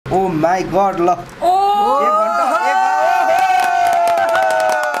My God ल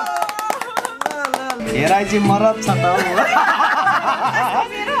हेराइ चाहिँ मरद छ त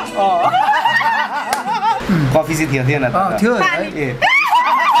कफी चाहिँ थियो थिएन थियो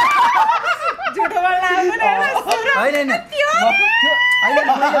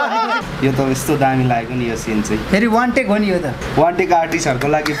यो त यस्तो दामी लागेको नि यो सिन चाहिँ फेरि वान टेक हो नि यो त वान टेक आर्टिस्टहरुको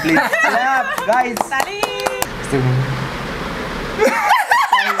लागि प्लिज क्ल्याप गाइस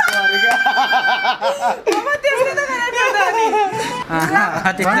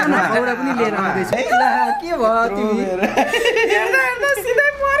एउटा पनि लिएर आउँदैछ के भयो तिमी हेर्दा सिधै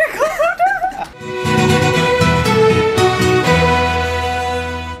मरेको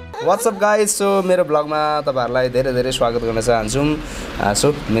व्हाट्सअप गाइस सो मेरो ब्लगमा तपाईहरुलाई धेरै धेरै स्वागत गर्न चाहन्छु सो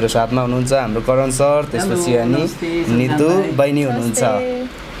मेरो साथमा हुनुहुन्छ हाम्रो करण सर त्यसपछि अनि नितु बहिनी हुनुहुन्छ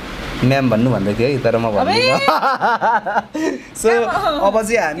म्याम भन्नु भन्दै थियो है तर म भन्दिनँ सो अब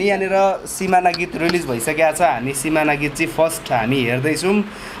चाहिँ हामी यहाँनिर सिमाना गीत रिलिज भइसकेको छ हामी सिमाना गीत चाहिँ फर्स्ट हामी हेर्दै छौं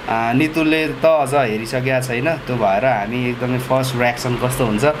नितुले त अझ हेरिसकेको छैन त्यो भएर हामी एकदमै फर्स्ट रियाक्सन कस्तो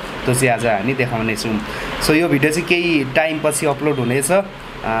हुन्छ त्यो चाहिँ आज हामी देखाउने छौं सो यो भिडियो चाहिँ केही टाइम पछि अपलोड हुनेछ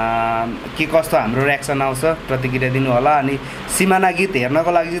के कस्तो हाम्रो रियाक्सन आउँछ प्रतिक्रिया दिनु होला अनि सिमाना गीत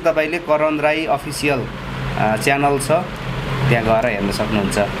हेर्नको लागि चाहिँ तपाईले करण राई अफिसियल च्यानल छ त्यहाँ गएर हेर्न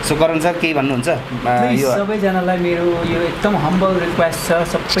सक्नुहुन्छ सो करण सर के भन्नुहुन्छ यो सबैजनालाई मेरो यो एकदम हम्बल रिक्वेस्ट छ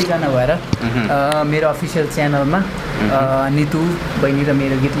सबैजना भएर मेरो अफिसियल च्यानलमा नितु बहिनी र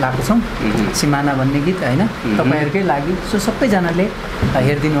मेरो गीत लाएको छौं सिमाना भन्ने गीत हैन तपाईहरुकै लागि सो सबैजनाले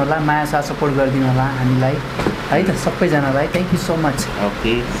हेर्दिनु होला माया साथ सपोर्ट गरिदिनु होला हामीलाई है त सबैजनालाई thank you so much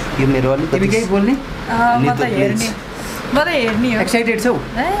okay यो मेरो अलिकति तिमी के बोल्ने म त हेर्ने हो एक्साइटेड छौ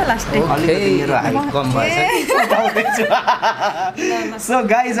लास्ट अलिकति मेरो हाइट कम भएछ सो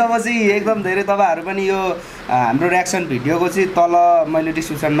गाइज अब चाहिँ एकदम धेरै तपाईहरु पनि यो हाम्रो रियाक्सन भिडियोको चाहिँ तल मैले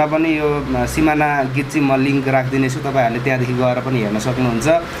डिस्क्रिप्सनमा पनि यो सिमाना गीत चाहिँ म लिंक राख्दिने छु तपाईहरुले त्यहाँदेखि गएर पनि हेर्न सक्नुहुन्छ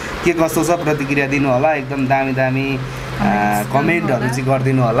के कस्तो छ प्रतिक्रिया दिनु होला एकदम दामी दामी कमेन्टहरु चाहिँ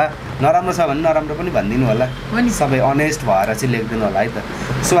गरिदिनु होला नराम्रो छ भने नराम्रो पनि भनिदिनु होला सबै अनेस्ट भएर चाहिँ लेख्दिनु होला है त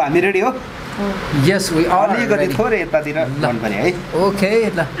सो हामी रेडी हो यस वी आर अलिकति थोरै यतातिर मन पनि है ओके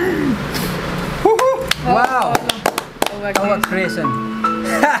ल वाउ आवर क्रिएसन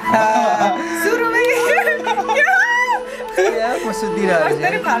सुरुमै या मसुदिरा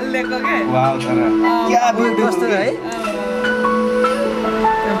कसरी फाल्लेको के वाउ तर क्या कस्तो है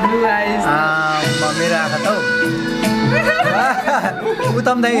ब्लू आइज मेरो आँखा त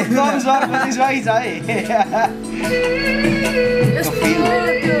उत्तम दाइ एकदम सरप्राइज भइछ है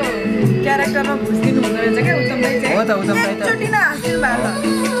क्यारेक्टरमा घुस्दिनु हुँदो रहेछ क्या उत्तम दाइ चाहिँ हो त उत्तम दाइ त चोटिन हाँसिनु भएको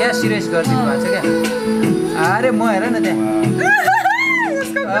क्या सिरियस गरिदिनु भएको छ क्या अरे म हेर न त्यहाँ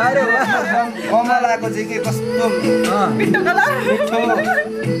अरे कमलाको चाहिँ के कस्तो मिठो कलर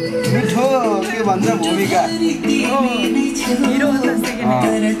मिठो के भन्छ भूमिका हिरो जस्तै के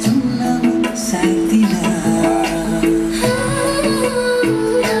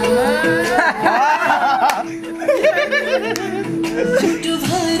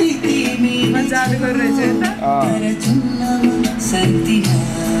जादु गरिरहेछ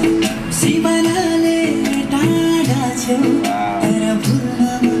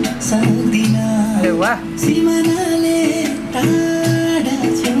अरे वाह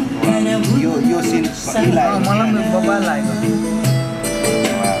यो सिन मलाई बब्बा लाग्यो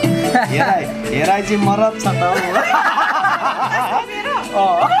हेराइ चाहिँ मरद छ त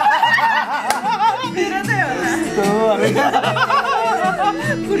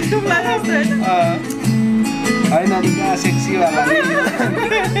होइन कहाँ सेक्सी वाला त्यहाँ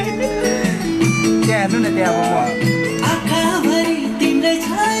हेर्नु न त्यहाँ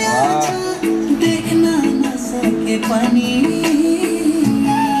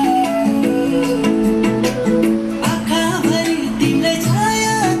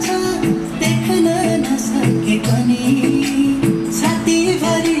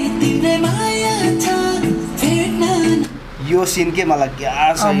यो सिन के मलाई क्या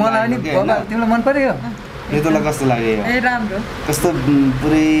मलाई नि तिमीलाई मन पर्यो यो तँलाई कस्तो लाग्यो ए राम्रो कस्तो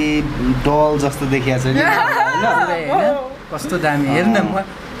पुरै डल जस्तो देखिया छ नि हैन कस्तो दामी हेर्न न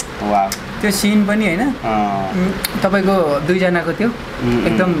वाह त्यो सिन पनि हैन तपाईको दुई जनाको त्यो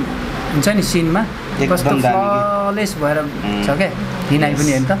एकदम हुन्छ नि सिनमा कस्तो फ्ललेस भएर छ के हिनाइ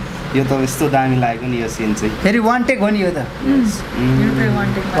पनि हेर्न त यो त यस्तो दामी लाग्यो नि यो सिन चाहिँ फेरि वान टेक हो नि यो त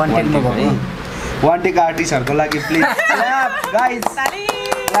वान टेकमा भयो वान टेक आर्टिस्टहरुको लागि प्लिज क्ल्याप गाइस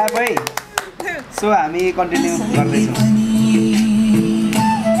क्ल्याप है सो हामी कन्टिन्यू गर्दै छौं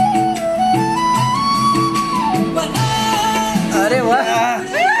अरे वाह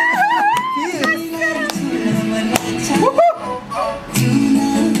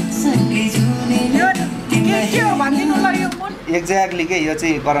एक्ज्याक्टली के यो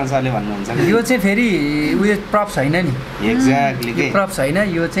चाहिँ करण सरले भन्नुहुन्छ कि यो चाहिँ फेरि उयो प्रप्स होइन नि एक्ज्याक्टली के प्रप्स होइन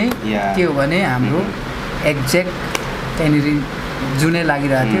यो चाहिँ के हो भने हाम्रो एक्ज्याक्ट त्यहाँनिर जुनै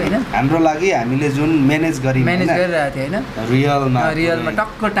लागिरहेको थियो होइन हाम्रो लागि हामीले जुन म्यानेज गरिरहेको थियो होइन रियलमा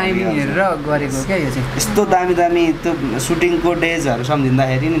टक्क टाइमिङ हेरेर गरेको क्या यो चाहिँ यस्तो दामी दामी त्यो सुटिङको डेजहरू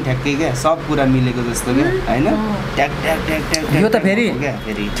सम्झिँदाखेरि नि ठ्याक्कै क्या सब कुरा मिलेको जस्तो क्या होइन ट्याक ट्याक ट्याक ट्याक यो त फेरि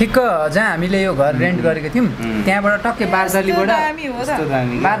ठिक्क जहाँ हामीले यो घर रेन्ट गरेको थियौँ त्यहाँबाट टक्कै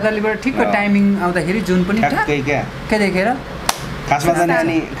बारदलीबाट ठिक्क टाइमिङ आउँदाखेरि जुन पनि ठ्याक्कै क्या देखेर खासमा त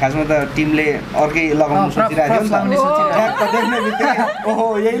नानी खासमा त टिमले अर्कै लगाउनु सोचिरहेको थियो नि त देख्ने बित्तिकै ओहो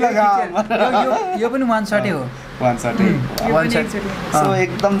यही लगा यो पनि वान सटै हो वान सट सो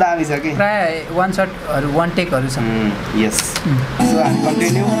एकदम दामी छ कि प्राय वान सटहरू वान टेकहरू छ यस सो हामी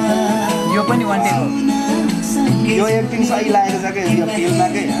कन्टिन्यू यो पनि वान टेक हो यो एक्टिङ सही लागेको छ कि यो फिल्ममा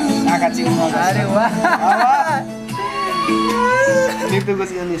के आँखा चिम्नु अरे वाह नितुको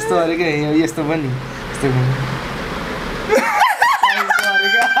चाहिँ यस्तो अरे के यस्तो पनि यस्तो पनि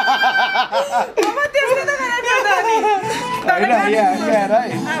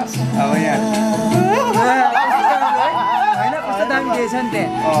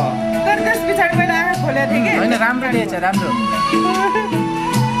होइन राम्रो दिएछ राम्रो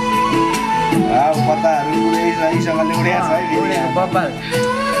पत्ताहरू सहीसँगले उडेको छ है बब्बाल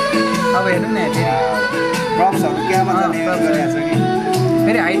अब हेर्नु न प्रप्सहरू क्यामा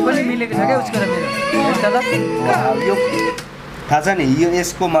फेरि हाइट पनि मिलेको छ क्या उसको र मेरो यो थाहा छ नि यो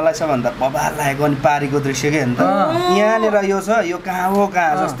यसको मलाई सबभन्दा बबाल लागेको अनि पारीको दृश्य के नि त यहाँनिर यो छ यो कहाँ हो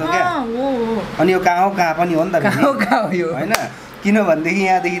कहाँ जस्तो क्या अनि यो कहाँ हो कहाँ पनि हो नि त होइन किनभनेदेखि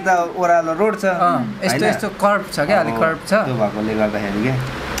यहाँदेखि त ओह्रालो रोड छ यस्तो यस्तो कर्भ छ क्या अलिक कर्भ छ त्यो भएकोले गर्दाखेरि क्या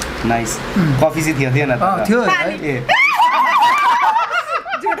नाइस कफी चाहिँ थिएन थियो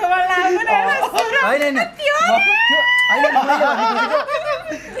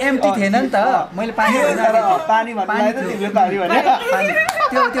एम्टी थिएन नि त मैले पानी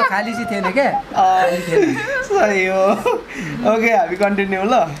त्यो खाली चाहिँ थिएन क्या सही हो ओके हामी कन्टिन्यू ल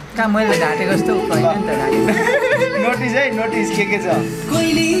कहाँ मैले ढाँटेको जस्तो होइन नि त नोटिस है नोटिस के छ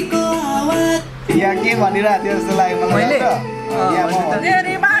यहाँ के भनिरहेको थियो जस्तो लाग्यो मलाई ल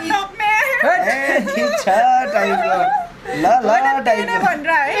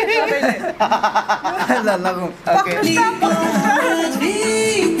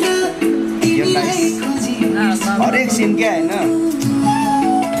हरेक सिन क्या होइन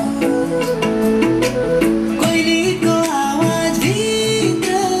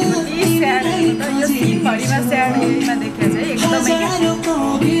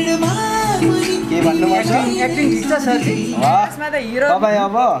के भन्नुपर्छ तपाईँ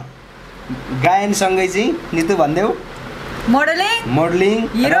अब गायनसँगै चाहिँ नितु भनिदेऊ मोडलिङ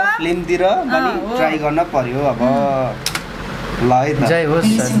र फिल्मतिर पनि ट्राई गर्न पर्यो अब ल है त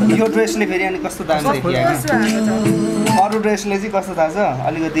यो ड्रेसले फेरि अनि कस्तो दामी देखियो अरू ड्रेसले चाहिँ कस्तो थाहा छ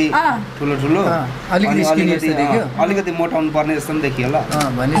अलिकति ठुलो ठुलो अलिकति मोटाउनु पर्ने जस्तो पनि देखियो ल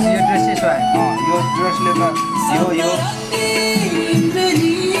यो ड्रेसले त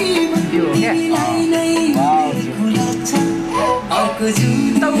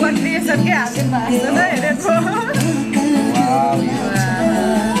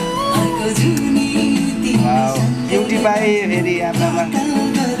ब्युटी पाए फेरि आमामा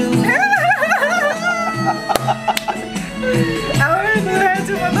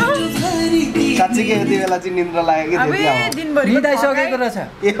साँच्चीकै यति बेला चाहिँ निन्द्रा लाग्यो कि निदाइसकेको रहेछ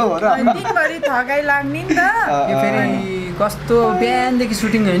ए हो र दिनभरि थकाइ लाग्ने नि त यो फेरि कस्तो बिहानदेखि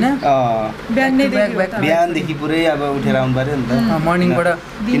सुटिङ होइन बिहानदेखि पुरै अब उठेर आउनु पर्यो नि त मर्निङबाट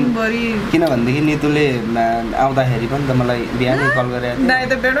दिनभरि किनभनेदेखि नितुले आउँदाखेरि पनि त मलाई बिहानै कल गरेर म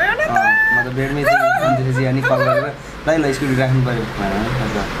त बेडमै थिएँ अनि कल गरेर दाइ ल स्कुटी राख्नु पर्यो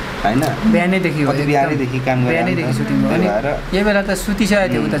होइन बिहानैदेखि बिहानैदेखि काम बिहानैदेखि सुटिङ भयो यो बेला त सुतिसकेको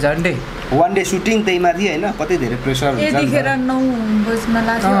थियो उता झन्डै वान डे सुटिङ त्यही माथि होइन कति धेरै प्रेसर हुन्छ 9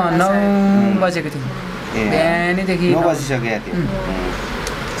 बजेको थियो बिहानैदेखि 9 बजिसकेको थियो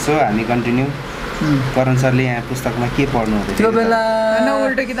सो हामी कन्टिन्यू करण सरले यहाँ पुस्तकमा के पढ्नु हुँदै त्यो बेला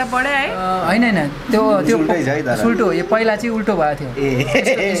उल्टो किताब पढे है होइन त्यो उल्टो हो यो पहिला चाहिँ उल्टो भएको थियो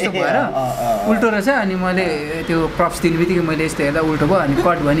यस्तो भएर उल्टो रहेछ अनि मैले त्यो प्रप्स दिने बित्तिकै मैले यस्तो हेर्दा उल्टो भयो अनि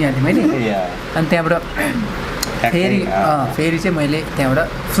कट भनिहालेँ मैले अनि त्यहाँबाट फेरि चाहिँ मैले त्यहाँबाट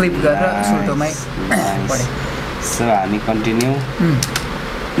फ्लिप गरेर उल्टोमै पढेँ सो हामी कन्टिन्यू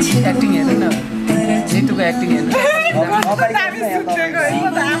एक्टिङ हेर्नु न नितुको एक्टिङ हेर्नु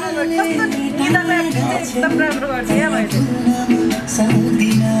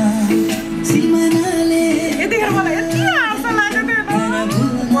यतिखेर मलाई यति हाँस लाग्यो त्यो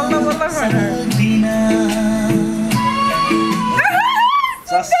बल्ल बल्ल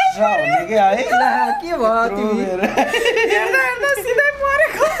क्या है ला के भयो तिमी हेर्दा हेर्दा सिधै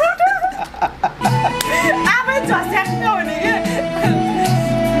मरेको आमै झस्याक्न हुने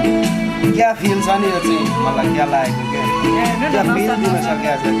क्या फिल छ नि यो चाहिँ मलाई क्या लागेको क्या फिल दिन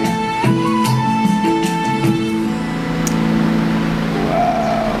सकेको छ क्या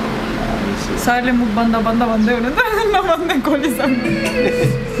सरले मुख बन्द बन्द भन्दै हुनु त नभन्दै खोलिसक्नु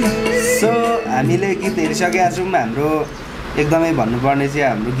सो हामीले गीत हेरिसकेका छौँ हाम्रो एकदमै भन्नुपर्ने चाहिँ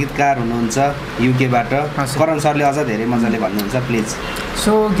हाम्रो गीतकार हुनुहुन्छ युकेबाट करण सरले अझ धेरै मजाले भन्नुहुन्छ प्लिज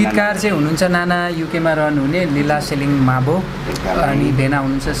सो गीतकार चाहिँ हुनुहुन्छ नाना युकेमा रहनुहुने लीला सेलिङ माबो अनि भेना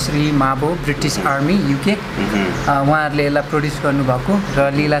हुनुहुन्छ श्री माबो ब्रिटिस आर्मी युके उहाँहरूले यसलाई प्रड्युस गर्नुभएको र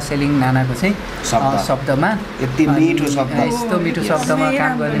लीला सेलिङ नानाको चाहिँ शब्दमा यति मिठो शब्द यस्तो मिठो शब्दमा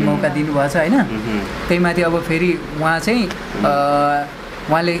काम गर्ने मौका दिनुभएको छ होइन त्यही माथि अब फेरि उहाँ चाहिँ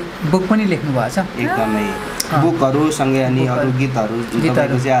उहाँले बुक पनि लेख्नु भएको छ एकदमै बुकहरू सँगै अनि अरू गीतहरू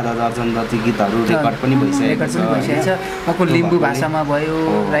तपाईँको चाहिँ आधा दर्जन जति गीतहरू रेकर्ड पनि भइसकेको छ उहाँको लिम्बू भाषामा भयो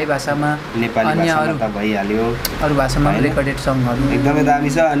राई भाषामा नेपाली भाषामा त भइहाल्यो अरू भाषामा रेकर्डेड सङहरू एकदमै दामी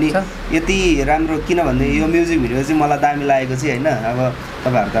छ अनि यति राम्रो किनभने यो म्युजिक भिडियो चाहिँ मलाई दामी लागेको चाहिँ होइन अब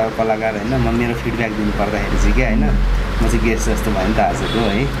तपाईँहरू त कलाकार होइन म मेरो फिडब्याक दिनु पर्दाखेरि चाहिँ क्या होइन म चाहिँ गेस्ट जस्तो भयो नि त आजको है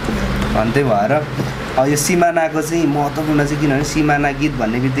अनि त्यही भएर यो सिमानाको चाहिँ महत्त्वपूर्ण चाहिँ किनभने सिमाना गीत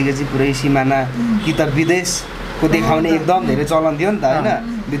भन्ने बित्तिकै चाहिँ पुरै सिमाना कि त विदेशको देखाउने एकदम धेरै चलन थियो नि त होइन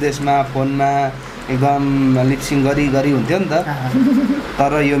विदेशमा फोनमा एकदम लिपसिङ गरी हुन्थ्यो नि त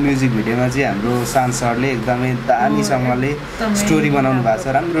तर यो म्युजिक भिडियोमा चाहिँ हाम्रो सांसरले एकदमै दामीसँगले स्टोरी बनाउनु भएको छ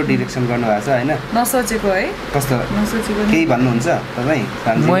राम्रो डिरेक्सन गर्नुभएको छ होइन नसोचेको है कस्तो नसोचेको केही भन्नुहुन्छ तपाईँ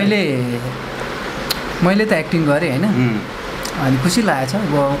मैले त एक्टिङ गरेँ होइन अनि खुसी लागेको छ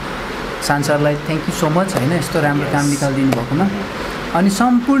अब सांसरलाई थ्याङ्क यू सो मच होइन यस्तो राम्रो काम निकालिदिनु भएकोमा अनि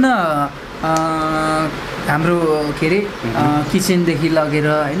सम्पूर्ण हाम्रो के अरे किचनदेखि लगेर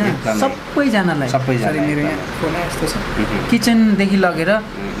होइन सबैजनालाई मेरो यहाँ फोन यस्तो छ किचनदेखि लगेर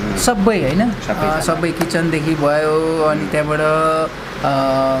सबै होइन सबै किचनदेखि भयो अनि त्यहाँबाट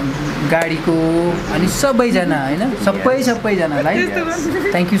गाडीको अनि सबैजना होइन सबैजनालाई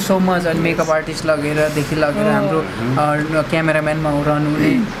थ्याङ्क यू सो मच अनि मेकअप आर्टिस्ट लगेरदेखि लगेर हाम्रो क्यामेराम्यानमा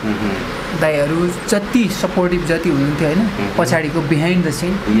रहनुहुने दाइहरू जति सपोर्टिभ जति हुनुहुन्थ्यो होइन पछाडिको बिहाइन्ड द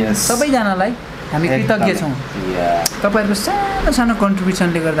सिन सबैजनालाई हामी कृतज्ञ छौँ तपाईँहरूको सानो सानो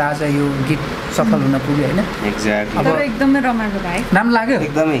कन्ट्रिब्युसनले गर्दा आज यो गीत सफल हुन पुग्यो होइन अब एकदमै रमाइलो भयो राम्रो लाग्यो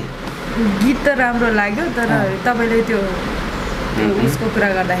एकदमै गीत त राम्रो लाग्यो तर तपाईँले त्यो उसको कुरा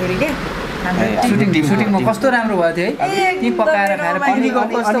गर्दाखेरि के सुटिङमा कस्तो राम्रो भएको थियो है ती पकाएर खाएर पिकनिकको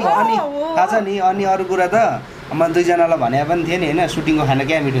कस्तो भयो थाहा छ नि अनि अरू कुरा त म दुईजनालाई भने पनि थिएँ नि होइन सुटिङको खाना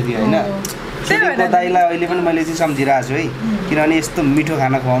क्या मिठो थियो होइन सुटिङको दाइलाई अहिले पनि मैले चाहिँ सम्झिरहेको छु है किनभने यस्तो मिठो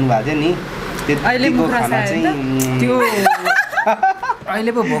खाना खुवाउनु भएको थियो नि त्यतिको खाना चाहिँ त्यो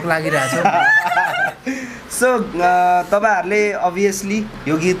अहिले पो भोक लागिरहेछ सो तपाईँहरूले अभियसली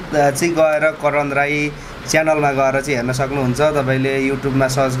यो गीत चाहिँ गएर करण राई च्यानलमा गएर चाहिँ हेर्न सक्नुहुन्छ तपाईँले युट्युबमा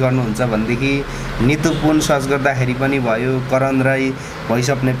सर्च गर्नुहुन्छ भनेदेखि नितु पुन सर्च गर्दाखेरि पनि भयो Karan Rai voice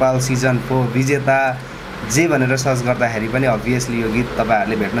of Nepal season 4 विजेता जे भनेर सर्च गर्दाखेरि पनि अभियसली यो गीत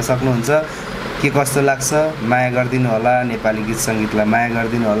तपाईँहरूले भेट्न सक्नुहुन्छ के कस्तो लाग्छ माया गरिदिनु होला नेपाली गीत सङ्गीतलाई माया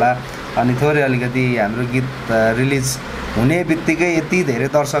गरिदिनु होला अनि थोरै अलिकति हाम्रो गीत रिलिज हुने बित्तिकै यति धेरै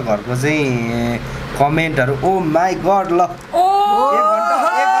दर्शकहरूको चाहिँ कमेन्टहरू ओ माई गड ल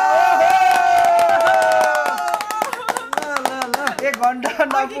एक घन्टा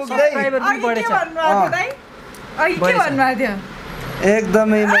नपुग्दै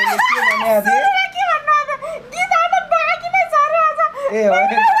एकदमै मैले के भनेको थिएँ ए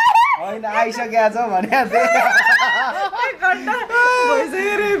होइन आइसकेको छ भनेको थिएँ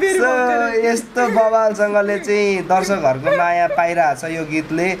यस्तो बवालसँगले चाहिँ दर्शकहरूको माया पाइरहेको छ यो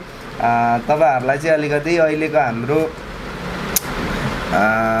गीतले तपाईँहरूलाई चाहिँ अलिकति अहिलेको हाम्रो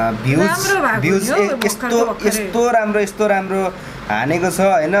भ्युज यस्तो राम्रो हानेको छ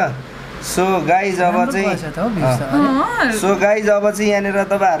होइन सो गाइज अब चाहिँ यहाँनिर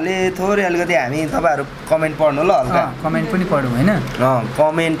तपाईँहरूले थोरै अलिकति हामी तपाईँहरू कमेन्ट पढ्नु ल हल्का कमेन्ट पनि पढौँ होइन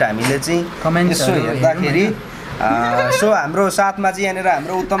कमेन्ट हामीले चाहिँ यसो हेर्दाखेरि सो हाम्रो साथमा चाहिँ यहाँनिर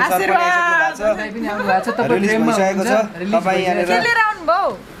हाम्रो उत्तम सर पनि आइसक्नु भएको छ तपाईँ यहाँनिर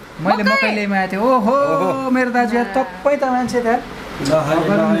मैले मकै ल्याइमा आएको थिएँ ओहो मेरो दाजु यहाँ तपाईँ त मान्छे त्यहाँ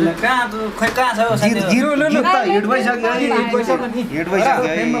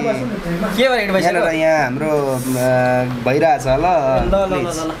यहाँ हाम्रो भइरहेछ ल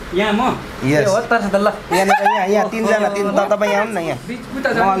यहाँ तिनजना तपाईँ आउनु न यहाँ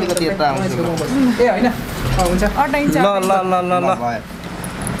अलिकति यता आउँछु ल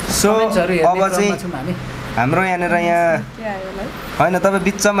सो अब चाहिँ हाम्रो यहाँनिर यहाँ के आयो होला होइन तपाईँ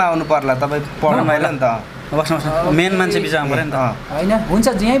बिचमा आउनु पर्ला तपाईँ पढ्नु भएन नि त मेन मान्छे बिचमा पऱ्यो नि त होइन हुन्छ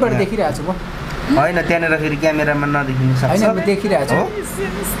यहीँबाट देखिरहेको छु म होइन त्यहाँनिर फेरि क्यामेरामा नदेखिनु सक्छ होइन म देखिरहेको छु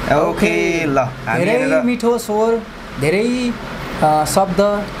ओके ल हामी धेरै यहाँनिर मिठो स्वर धेरै शब्द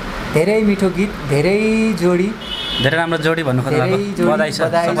धेरै मिठो गीत धेरै जोडी धेरै राम्रो जोडी भन्नु खोज्नु धेरै भएको जोडी, बधाई छ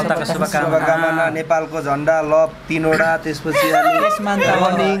बधाई, सफलताको शुभकामना शुभकामना नेपालको झन्डा लभ 3 वटा त्यसपछि अनि केशमान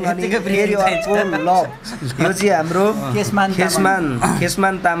तामाङ, रनिङ अनि फेरि अर्को लभ यो चाहिँ हाम्रो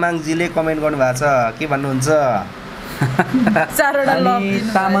खेसमान तामाङजीले कमेन्ट गर्नुभएको छ के भन्नुहुन्छ चारवटा अनि लभ दिनु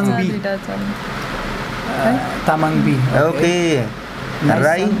तामाङ भएछ, बी। दुईटा छ। तामाङ बी ओके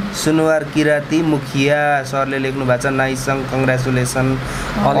राई सुनवार किराती मुखिया सरले लेख्नु भएको छ nice song congratulation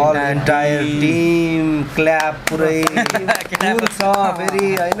all entire team clap पुरै फुल छ फेरि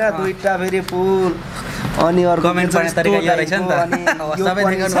होइन दुईटा फेरि फुल अनि अर्को कमेन्ट गर्ने तरिका यो रहेछ नि त। अनि यो सबै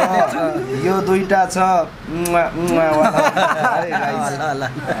पनि देखाउनु छ, यो दुईटा छ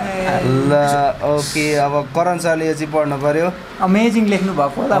ल ओके अब करण सरले यो चाहिँ पढ्नु पर्यो अमेजिङ लेख्नु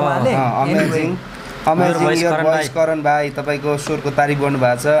भएको होला उहाँले amazing amazing voice, your Karan voice Rai. Karan भाइ तपाईँको स्वरको तारिफ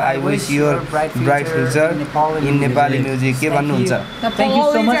गर्नुभएको छ I wish your bright future in Nepali music के भन्नुहुन्छ Thank you so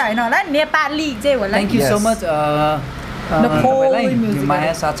पौडी much. चाहिँ होइन होला नेपाली चाहिँ होला thank you so Yes. Much Poi music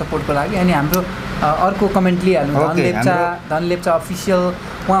माया साथ सपोर्टको लागि अनि हाम्रो अर्को कमेन्ट लिइहाल्नु Okay, धन लेप्चा अफिसियल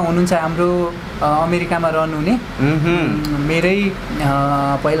उहाँ हुनुहुन्छ हाम्रो अमेरिकामा रन हुने मेरै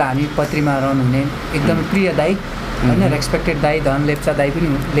पहिला हामी पत्रीमा रन हुने एकदमै प्रिय दाई होइन रेस्पेक्टेड दाई धन लेप्चा दाई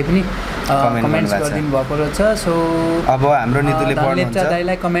पनि कमेन्ट्स गर्नुभएको छ। गरिदिनु भएको रहेछ सो अब हाम्रो नितुले धन लेप्चा पढ्नुहुन्छ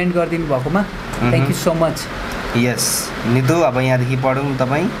दाईलाई कमेन्ट गरिदिनु भएकोमा थ्याङ्क यू सो मच यस नितु अब यहाँदेखि पढौँ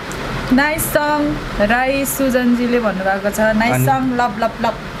तपाईँ नाइस सङ राई सुजनजीले भन्नुभएको छ नाइस अनि- सङ लभ लभ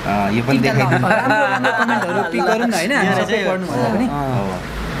लभ यो पनि देखाइदिनु राम्रो राम्रो कमेन्टहरू पिक गरौँ न होइन सबै पढ्नुभन्दा पनि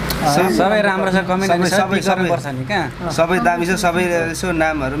सबै राम्रो छ कमेन्ट सबै पर्छ नि कहाँ सबै दामी छ सबै यसो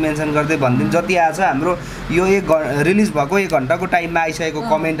नामहरू मेन्सन गर्दै भनिदिनु जति आएको छ हाम्रो यो रिलिज भएको 1 घन्टाको टाइममा आइसकेको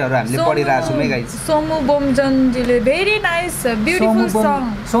कमेन्टहरू हामीले पढिरहेको छौँ है गाइस सोमु बोमजनजीले भेरी नाइस ब्युटिफुल सङ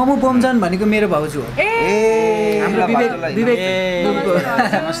सोमु बोमजन भनेको मेरो भाउजू हो ए हाम्रो ल विवेक भाउजूलाई विवेक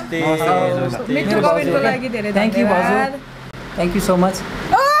नमस्ते मिठो कमेन्टको लागि धेरै थ्याङ्क यू भाउजू धन्यवाद thank you so much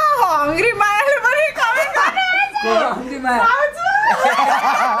hungry मायाले पनि कमेन्ट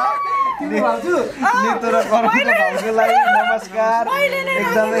नितु र करणको भाउजूलाई नमस्कार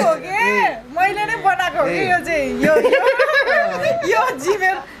एकदमै मैले नै बनाएको हो कि यो चाहिँ यो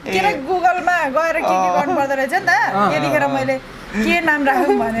जिमेल के अरे गुगलमा गएर के गर्नु पर्दो रहेछ नि त यतिखेर मैले के नाम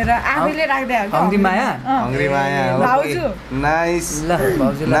राखौँ भनेर आफैले राख्दै आएको हङ्ग्री माया हङ्ग्री माया भाउजू नाइस ल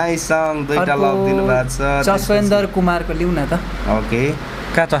भाउजूलाई नाइस सङ दुईटा लभ दिनुभएको छ जसवेन्दर कुमारको लिउँ न त ओके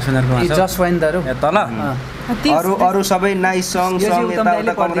कहाँ चस्मिनहरूको ए जसवेन्दर हो तल अरू सबै नाइस सङ यो चाहिँ उत्तम यताउता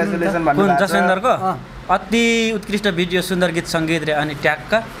दाइले कङ्ग्रेचुलेसन कुन भन्नुभएको छ जसविन्दरको अति उत्कृष्ट भिडियो सुन्दर गीत सङ्गीत रे अनि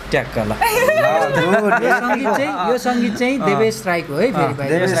ट्याक्क ट्याक्क ल यो सङ्गीत चाहिँ देवेश राईको है फेरि भाइ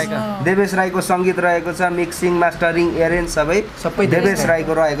देवेश राईको सङ्गीत रहेको छ मिक्सिङ मास्टरिङ एरेन्ज सबै सबै देवेश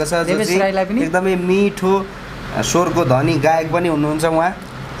राईको रहेको छ जो देवेश चाहिँ राईलाई पनि एकदमै मिठो स्वरको धनी गायक पनि हुनुहुन्छ उहाँ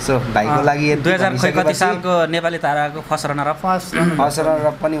सो भाइको लागि 2000 कति सालको नेपाली ताराको फर्स्ट रनर अप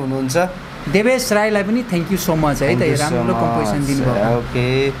हसरर पनि हुनुहुन्छ देवेश राईलाई पनि थ्याङ्क यू सो मच है त राम्रो कम्पोजिसन दिनुभयो ओके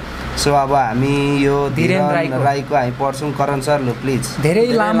सो अब हामी यो धीरेन धीरेन राईको हामी पढ्छौँ करण सर लु प्लिज धेरै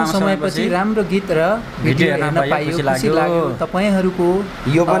लामो समयपछि राम्रो गीत र भिडियो हेर्न पाइयो खुसी लाग्यो तपाईँहरूको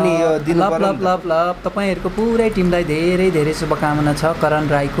यो पनि यो दिनु लभ पर्यो लभ लभ लभ तपाईँहरूको पुरै टिमलाई धेरै धेरै शुभकामना छ करण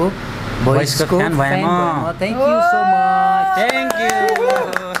राईको भोइसको फ्यान भएँ म। Thank you so much thank you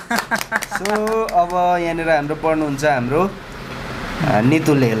so अब यहाँनिर हाम्रो पढ्नुहुन्छ हाम्रो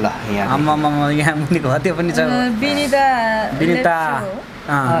नितुले ल यहाँ आम्मा यहाँ मुनिको हत्या पनि छ विनिता विनिता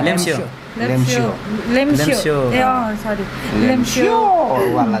लेम्स्यो लेम्स्यो। लेम्स्यो ए सरी लेम्स्यो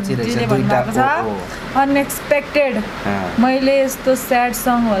वाला चाहिँ रहेछ जीले दुईटा भन्नुभएको छ अनएक्सपेक्टेड मैले यस्तो स्याड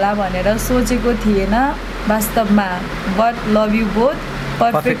सङ होला भनेर सोचेको थिएन वास्तवमा but love you both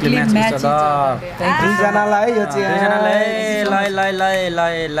perfectly match दुईजनालाई यो चाहिँ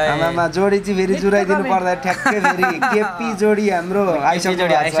आमामा जोडी चाहिँ फेरि जुराइदिनु पर्दा ठ्याक्कै फेरि केपी जोडी हाम्रो आइसक्यो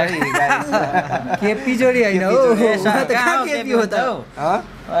केपी जोडी होइन हो केपी हो त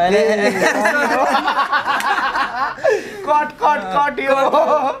कट यो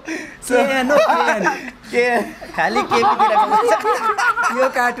के खालि केपी यो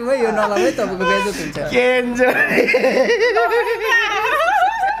काटु है यो नलाउ है तपाईँको बेजत हुन्छ केन जोडी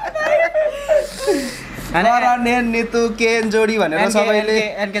करण नितु केन जोडी भनेर सबैले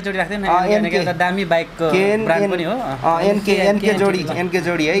एनके जोडी राख्दैन एनके त दामी बाइकको ब्रान्ड पनि हो एनके जोडी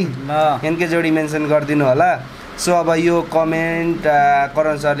है एनके जोडी मेन्सन गरिदिनु होला सो अब यो कमेन्ट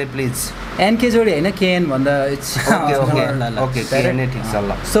करण सरले प्लिज एनके जोडी होइन केएन भन्दा इट्स ओके केएन नै ठिक छ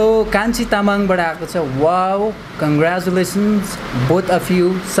ल सो कान्छी तामाङबाट आएको छ wow congratulations both of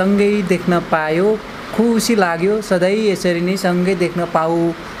you सँगै देख्न पायो खुसी लाग्यो सधैँ यसरी नै सँगै देख्न पाऊ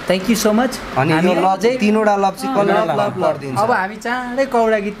थ्याङ्क यू सो मच अनि यो लभ तीनवटा लभ चाहिँ कसले पढिदिन्छ अब हामी चाँडै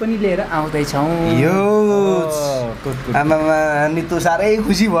कौडा गीत पनि लिएर आउँदैछौँ यो आमामा नितु साह्रै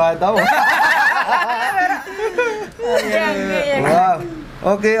खुसी भयो त हौ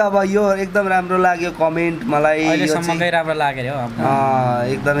ओके अब यो एकदम राम्रो लाग्यो कमेन्ट मलाई अहिलेसम्मकै राम्रो लाग्यो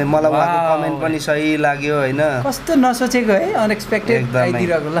एकदमै मलाई उहाँको कमेन्ट पनि सही लाग्यो होइन कस्तो नसोचेको है अनएक्सपेक्टेड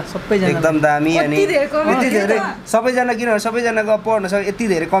आइदिरहेको ल सबैजना एकदम दामी अनि यति धेरै सबैजना किनभने सबैजनाको पढ्न सक्छ यति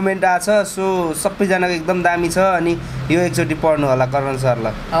धेरै कमेन्ट आछ सो सबैजनाको एकदम दामी छ अनि यो एकचोटि पढ्नु होला करण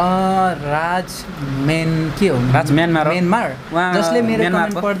सरलाई राज मेन के हो राज म्यानमार जसले मेरो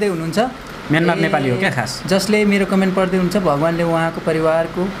कमेन्ट पढ्दै हुनुहुन्छ म्यानमार नेपाली हो क्या खास जसले मेरो कमेन्ट पढ्दै हुन्छ भगवान्ले उहाँको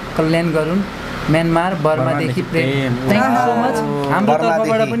परिवारको कल्याण गरून् म्यानमार बर्मादेखि प्रेम थ्याङ्क यू सो मच हाम्रो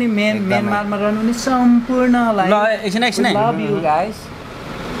तर्फबाट पनि म्यानमारमा रहनुहुने सम्पूर्णलाई लभ यु गाइस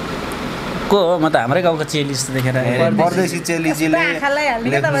को हो म त हाम्रै गाउँको चेली जस्तो देखेर परदेशी चेलीजीले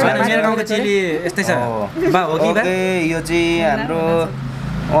मेरो गाउँको चेली यस्तै छ बा हो कि बा यो चाहिँ हाम्रो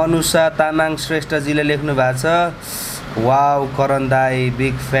अनुषा तामाङ श्रेष्ठजीले लेख्नु भएको छ वाउ करण दाई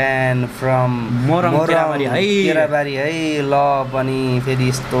big fan from Morang Kerabari है ल पनि फेरि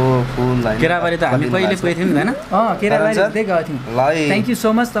यस्तो फुल केराबारी त हामी कहिले गएको थियौँ हैन केराबारी हुँदै गएको थियौँ ल थ्याङ्क यू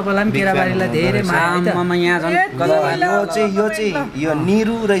सो मच तपाईँलाई पनि केराबारीलाई धेरै यो चाहिँ यो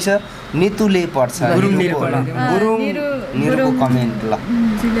निरु रहेछ नितुले पढ्छ निरुको कमेन्ट ल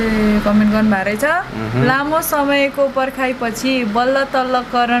कमेन्ट गर्नु भएको रहेछ लामो समयको पर्खाइपछि बल्ल तल्ल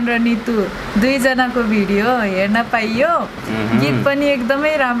करण र नितु दुईजनाको भिडियो हेर्न पाइयो गीत पनि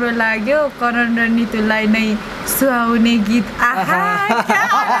एकदमै राम्रो लाग्यो करण र नितुलाई नै सुहाउने गीत आहा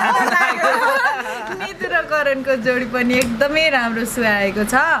नितु र करणको जोडी पनि एकदमै राम्रो सुहाएको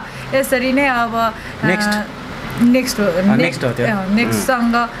छ यसरी नै अब नेक्स्ट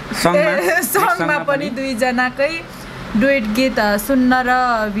सङमा पनि दुईजनाकै डुएट गीत सुन्न र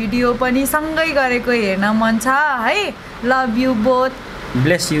भिडियो पनि सँगै गरेको हेर्न मन छ है love you both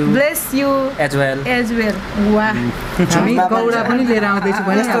bless you as well वाह हामी कौडा पनि लिएर आउँदैछु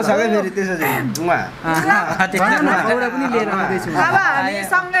यस्तो छ के फेरि त्यसो कौडा पनि लिएर आउँदैछु अब हामी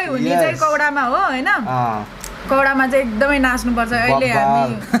सँगै हुने चाहिँ कौडामा हो हैन कौडामा चाहिँ एकदमै नाच्नुपर्छ अहिले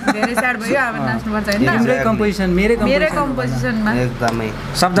हामी धेरै स्याड भयो अब नाच्नुपर्छ हैन तिम्रै कम्पोजिसन मेरै कम्पोजिसनमा एकदमै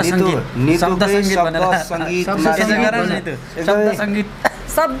शब्द सङ्गीत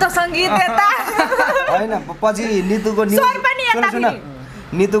शब्द सङ्गीत यता हैन पछि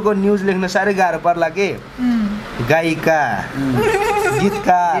नितुको न्युज लेख्न साह्रै गाह्रो पर्ला के गायिका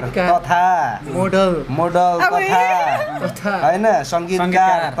गीतकार तथा मोडल तथा हैन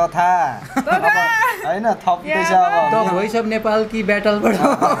सङ्गीतकार तथा हैन थप्दैछ अब द भोइस अफ नेपाल कि ब्याटलबाट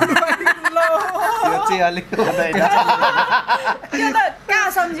यो चाहिँ अलिक हुँदैन त्यो त कहाँ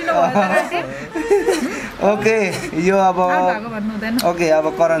सम्झिनु भयो ओके यो अब ओके अब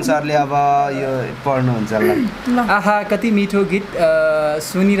करण सरले अब यो पढ्नुहुन्छ ल आहा कति मिठो गीत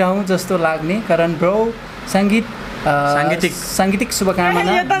सुनिरहँ जस्तो लाग्ने करण ब्रो साङ्गीतिक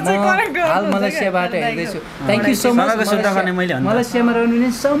शुभकामना म हाल मलेसियाबाट हेर्दैछु थ्याङ्क यू सो मच मलेसियामा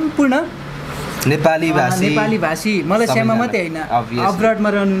रहनुहुने सम्पूर्ण नेपाली भाषी मलेसियामा मात्रै होइन अब्रडमा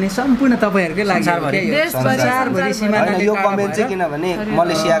रहनुहुने सम्पूर्ण तपाईँहरूकै लागि संसारभरि सिमाना यो कमेन्ट चाहिँ किनभने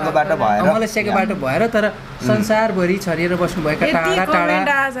मलेसियाकोबाट भएर तर संसारभरि छरिएर बस्नुभएका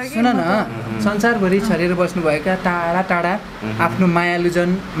टाढा सुन न संसारभरि छरिएर बस्नुभएका टाढा आफ्नो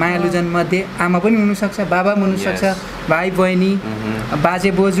मायालुजन मध्ये आमा पनि हुनसक्छ बाबा पनि हुनसक्छ भाइ बहिनी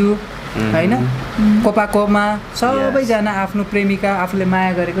बाजे बोजू हैन कोपाकोमा सबैजना आफ्नो प्रेमिका आफूले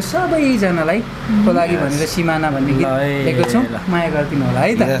माया गरेको सबैजनालाई को लागि भनेर सिमाना भन्ने गीत लेखेको छौँ माया गरिदिनु होला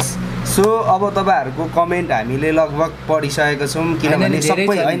है त सो अब तपाईँहरूको कमेन्ट हामीले लगभग पढिसकेको छौँ किनभने सबै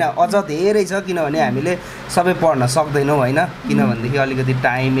होइन अझ धेरै छ किनभने हामीले सबै पढ्न सक्दैनौँ होइन किनभनेदेखि अलिकति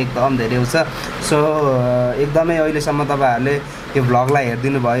टाइम एकदम धेरै आउँछ सो एकदमै अहिलेसम्म तपाईँहरूले यो भ्लगलाई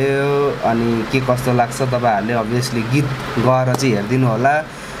हेरिदिनु भयो अनि के कस्तो लाग्छ तपाईँहरूले अभियसली गीत गएर चाहिँ हेरिदिनु होला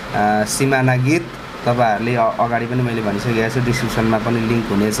सिमाना गीत तपाईँहरूले अगाडि पनि मैले भनिसकेको छु डिस्क्रिप्सनमा पनि लिङ्क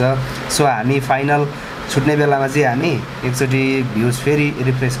हुनेछ सो हामी फाइनल छुट्ने बेलामा चाहिँ हामी एकचोटि भ्युज फेरि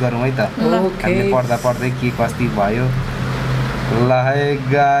रिफ्रेस गरौँ है त हामीले पढ्दै के कस्ती भयो ल है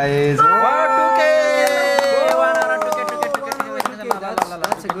गाइज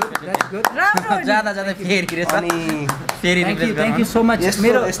राम्रो जाँदा जाँदा फेरि रहेछ अनि फेरि थ्याङ्क यू सो मच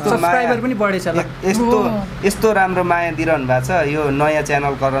मेरो सब्सक्राइबर पनि बढेछ ल यस्तो राम्रो माया दिइरहनु भएको छ यो नयाँ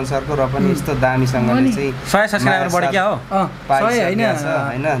च्यानल करण सरको र पनि यस्तो दामीसँगले चाहिँ 100 सब्सक्राइबर बढ्यो क्या हो 100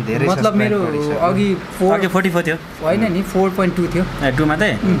 हैन धेरै मतलब मेरो अघि 44 थियो होइन नि 4.2 थियो 2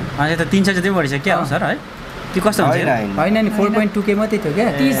 मात्रै अनि त 300 जति बढिसक्यो क्या हो सर है त्यो कस्तो हुन्छ होइन नि 4.2 के मात्रै थियो क्या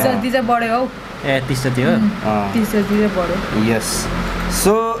 30 जति चाहिँ बढ्यो हौ ए 30 जति हो 30 जति चाहिँ बढ्यो यस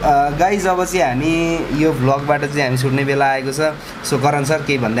सो गाइज अब चाहिँ हामी यो भ्लगबाट चाहिँ हामी छुट्ने बेला आएको छ सो करण सर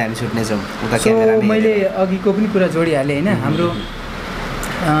केही भन्दै हामी छुट्नेछौँ उता क्यामेरामा मैले अघिको पनि कुरा जोडिहालेँ होइन हाम्रो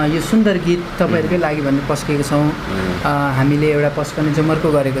यो सुन्दर गीत तपाईँहरूकै लागि भन्ने पस्केको छौँ हामीले एउटा पस्कने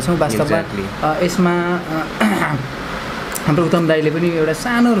जमर्को गरेको छौँ वास्तवमा यसमा हाम्रो उत्तम दाइले पनि एउटा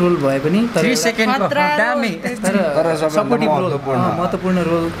सानो रोल भए पनि तर सपोर्टिभ रोल महत्त्वपूर्ण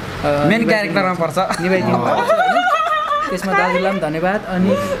रोल मेन क्यारेक्टरमा पर्छ निभाइदिनु भएको छ होइन त्यसमा दाजुलाई पनि धन्यवाद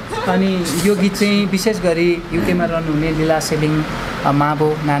अनि यो गीत चाहिँ विशेष गरी युकेमा रहनुहुने लीला सेलिङ माबो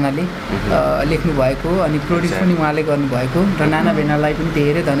नानाले लेख्नु भएको अनि प्रोड्युस पनि उहाँले गर्नुभएको र नाना भेनालाई पनि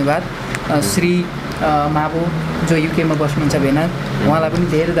धेरै धन्यवाद श्री माबो जो युकेमा बस्नुहुन्छ भेना उहाँलाई पनि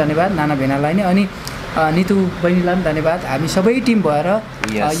धेरै धन्यवाद नाना भेनालाई नै अनि नितु बहिनीलाई पनि धन्यवाद हामी सबै टिम भएर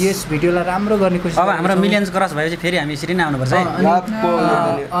यस भिडियोलाई राम्रो गर्ने कोसिस अब हाम्रो मिलियन्स क्रस भएपछि फेरि हामी यसरी नै आउनुपर्छ है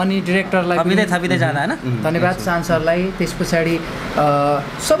अनि डिरेक्टरलाई थपिँदै जाँदा होइन धन्यवाद चाहन सरलाई त्यस पछाडि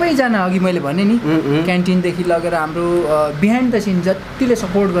सबैजना अघि मैले भने नि क्यान्टिनदेखि लगेर हाम्रो बिहाइन्ड द सिन जतिले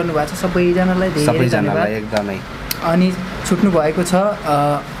सपोर्ट गर्नुभएको छ सबैजनालाई धेरै धन्यवाद एकदमै अनि छुट्नु भएको छ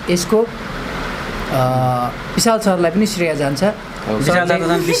यसको विशाल सरलाई पनि श्रेय जान्छ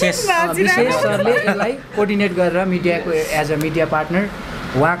विशेष सरले यसलाई कोअर्डिनेट गरेर मिडियाको एज अ मिडिया पार्टनर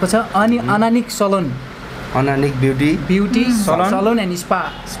उहाँको छ अनि अनानिक ब्युटी सलोन एन्ड स्पा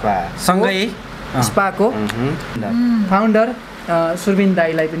सँगै स्पाको फाउन्डर सुरबिन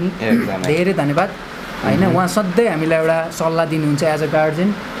दाईलाई पनि धेरै धन्यवाद होइन उहाँ सधैँ हामीलाई एउटा सल्लाह दिनुहुन्छ as a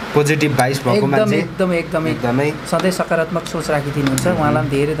guardian positive vice भएको मान्छे एकदमै सधैँ सकारात्मक सोच राखिदिनुहुन्छ उहाँलाई पनि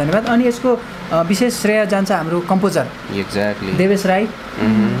धेरै धन्यवाद अनि यसको विशेष श्रेय जान्छ हाम्रो कम्पोजर देवेश राई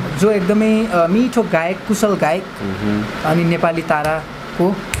जो एकदमै मिठो गायक कुशल गायक अनि नेपाली ताराको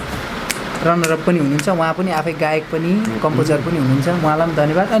रनरअप पनि हुनुहुन्छ उहाँ पनि आफै गायक पनि कम्पोजर पनि हुनुहुन्छ उहाँलाई पनि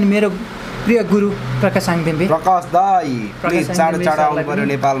धन्यवाद अनि मेरो प्रिय गुरु प्रकाश साङदेम्बे प्रकाश दाई प्लिज चाँडो आउनु पर्यो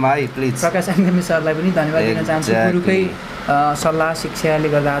नेपालमा है प्लिज प्रकाश साङदेम्बे सरलाई पनि धन्यवाद दिन चाहन्छु गुरुकै सल्लाह शिक्षाले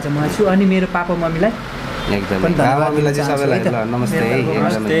गर्दा आज म छु अनि मेरो पापा मम्मीलाई एकदमै मम्मीलाई चाहिँ सबैलाई नमस्ते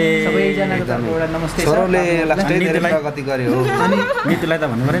सबैजनाको तर्फबाट नमस्ते छोरोले लास्टै धेरै प्रगति गर्यो अनि नितुलाई त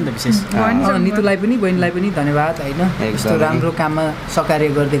भन्नु पर्यो नि त विशेष नितुलाई पनि बहिनीलाई पनि धन्यवाद होइन यस्तो राम्रो काममा सहकार्य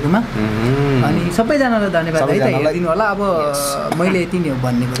गरिदिएकोमा अनि सबैजनालाई धन्यवाद है त हेरिदिनु होला अब मैले यति नै हो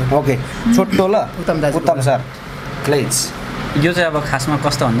भन्ने कुरो ओके छोटो ल उत्तम सर प्लिज यो चाहिँ अब खासमा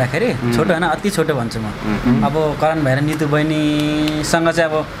कस्तो भन्दाखेरि छोटो होइन अति छोटो भन्छु म अब करण भाइ र नितु बहिनीसँग चाहिँ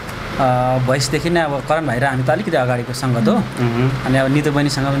अब भोइसदेखि नै अब करण भाइ र हामी त अलिकति अगाडिको सङ्गत हो अनि अब नितु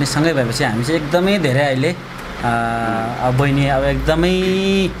बहिनीसँग पनि सँगै भएपछि हामी चाहिँ एकदमै धेरै अहिले अब बहिनी अब एकदमै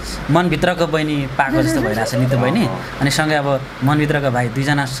मनभित्रको बहिनी पाएको जस्तो भइरहेछ नितु बहिनी अनि सँगै अब मनभित्रको भाइ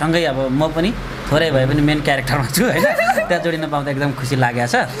दुईजना सँगै अब म पनि थोरै भए पनि मेन क्यारेक्टरमा छु होइन त्यहाँ जोडिन पाउँदा एकदम खुसी लागेको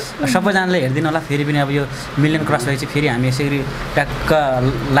छ सबैजनाले हेरिदिनु होला फेरि पनि अब यो मिलियन क्रस भएपछि फेरि हामी यसरी ट्याक्क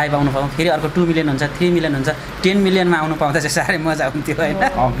लाइभ आउनु पाऊँ फेरि अर्को 2 मिलियन हुन्छ 3 मिलियन हुन्छ 10 मिलियनमा आउनु पाउँदा चाहिँ साह्रै मजा आउँथ्यो होइन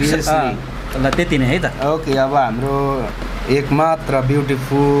ल त्यति नै है त ओके अब हाम्रो एकमात्र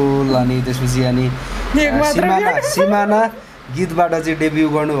ब्युटिफुल अनि त्यसपछि अनि सिमाना गीतबाट चाहिँ डेब्यु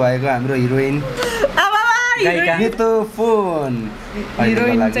गर्नुभएको हाम्रो हिरोइन नितु फोन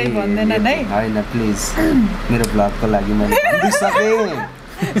होइन प्लिज मेरो ब्लगको लागि मैले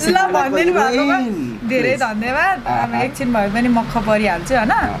धेरै धन्यवाद अब एकछिन भए पनि मक्ख परिहाल्छु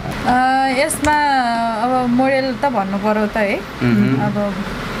होइन यसमा अब मोडेल त भन्नु पर्यो त है अब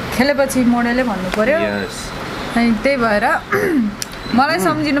खेलेपछि मोडेलै भन्नु पर्यो अनि त्यही भएर मलाई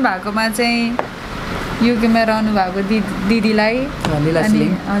सम्झिनु भएकोमा चाहिँ युकेमा रहनु भएको दिदीलाई अनि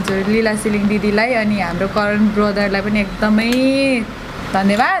हजुर लीला सिलिङ दिदीलाई अनि हाम्रो करण ब्रदरलाई पनि एकदमै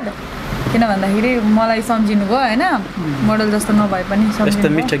धन्यवाद किन भन्दाखेरि मलाई सम्झिनु भयो होइन मोडल जस्तो नभए पनि यस्तो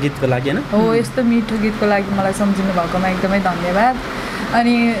मिठो गीतको लागि होइन हो यस्तो मिठो गीतको लागि मलाई सम्झिनु भएकोमा एकदमै धन्यवाद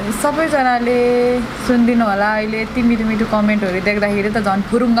अनि सबैजनाले सुनिदिनु होला अहिले यति मिठो मिठो कमेन्टहरू देख्दाखेरि त झन्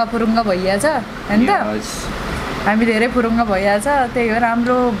फुरुङ्गा भइहाल्छ होइन त हामी धेरै फुरुङ्गा भइहाल्छ त्यही हो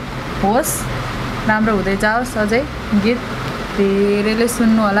राम्रो होस् राम्रो हुँदै जाओस् अझै गीत धेरैले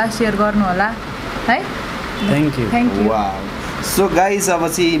सुन्नु होला सेयर गर्नु होला है थ्याङ्क यू सो गाइज अब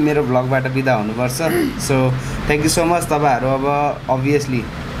चाहिँ मेरो भ्लगबाट बिदा हुनुपर्छ so thank you so much तपाईँहरू अब अभियसली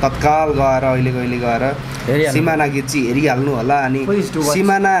तत्काल गएर अहिले गएर सिमाना गीत चाहिँ हेरिहाल्नु होला। अनि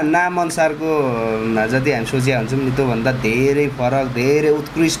सिमाना नाम अनुसारको जति हामी सोचेका हुन्छौँ नि त्योभन्दा धेरै फरक धेरै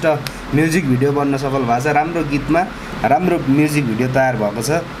उत्कृष्ट म्युजिक भिडियो बन्न सफल भएको छ। राम्रो गीतमा राम्रो म्युजिक भिडियो तयार भएको छ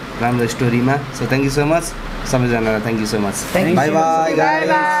राम्रो स्टोरीमा। So thank you so much सबैजनालाई। Thank you so much. By by guys.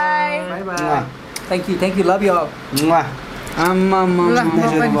 Thank you love you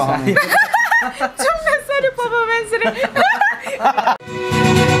Cuma sari performance